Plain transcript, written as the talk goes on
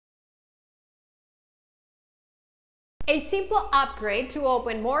A simple upgrade to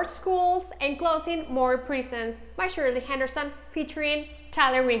open more schools and closing more prisons by Shirley Henderson, featuring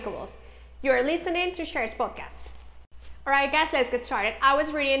Tyler Winklevoss. You're listening to Share's podcast. Alright guys, let's get started. I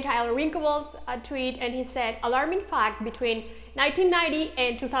was reading Tyler Winklevoss' tweet and he said, alarming fact, between 1990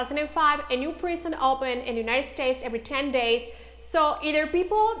 and 2005, a new prison opened in the United States every 10 days. So either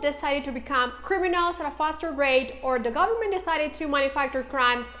people decided to become criminals at a faster rate, or the government decided to manufacture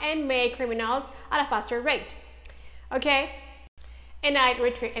crimes and make criminals at a faster rate. Okay? And I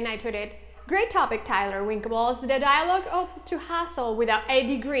tweeted, great topic, Tyler Winklevoss. The dialogue of to hustle without a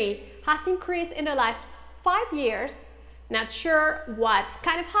degree has increased in the last 5 years. Not sure what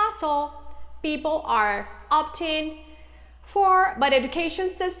kind of hustle people are opting for, but the education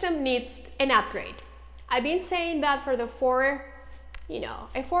system needs an upgrade. I've been saying that for the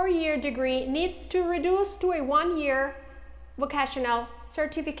a 4-year degree needs to reduce to a 1-year vocational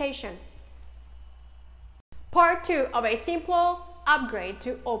certification. Part 2 of a simple upgrade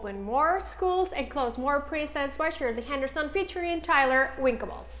to open more schools and close more prisons by Shirley Henderson, featuring Tyler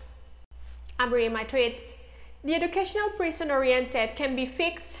Winklevoss. I'm reading my tweets. The educational prison-oriented can be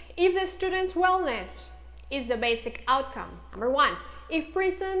fixed if the student's wellness is the basic outcome. Number 1, if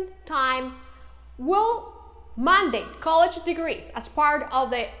prison time will mandate college degrees as part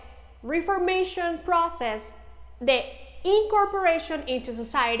of the reformation process, the incorporation into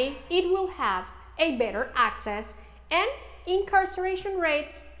society, it will have a better access and incarceration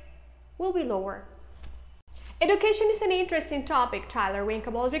rates will be lower. Education is an interesting topic, Tyler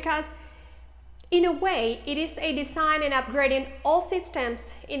Winklevoss, because in a way it is a design and upgrading all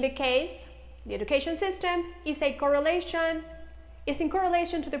systems. In the case, the education system is in correlation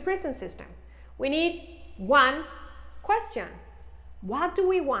to the prison system. We need one question: what do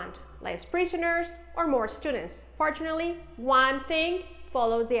we want? Less prisoners or more students? Fortunately, one thing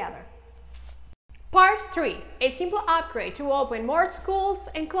follows the other. Part 3, a simple upgrade to open more schools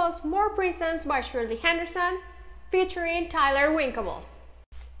and close more prisons by Shirley Henderson, featuring Tyler Winklevoss.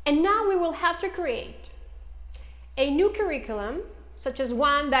 And now we will have to create a new curriculum, such as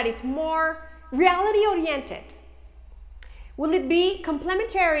one that is more reality-oriented. Will it be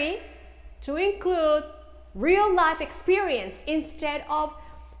complementary to include real-life experience instead of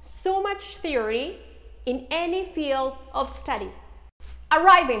so much theory in any field of study?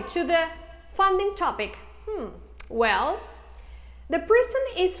 Arriving to the funding topic. Well, the prison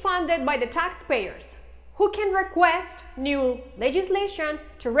is funded by the taxpayers, who can request new legislation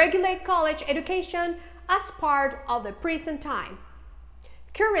to regulate college education as part of the prison time.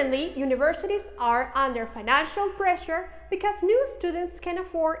 Currently, universities are under financial pressure because new students can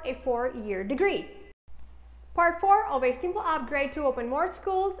afford a 4-year degree. Part 4 of a simple upgrade to open more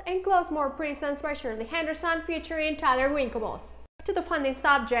schools and close more prisons by Shirley Henderson, featuring Tyler Winklevoss. To the funding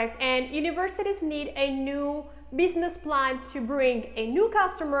subject, and universities need a new business plan to bring in new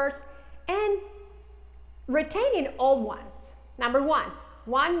customers and retaining old ones. Number 1,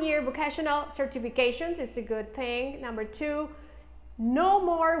 1-year vocational certifications is a good thing. Number 2, no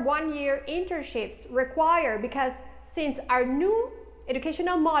more 1-year internships required, because since our new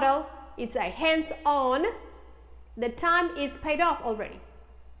educational model is a hands-on, the time is paid off already.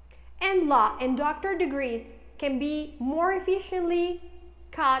 And law and doctor degrees can be more efficiently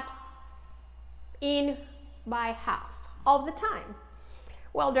cut in by half of the time.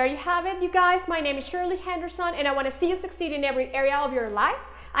 Well, there you have it, you guys. My name is Shirley Henderson, and I want to see you succeed in every area of your life.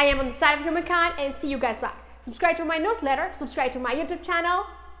 I am on the side of humankind, and see you guys back. Subscribe to my newsletter, subscribe to my YouTube channel.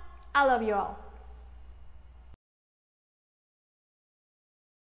 I love you all.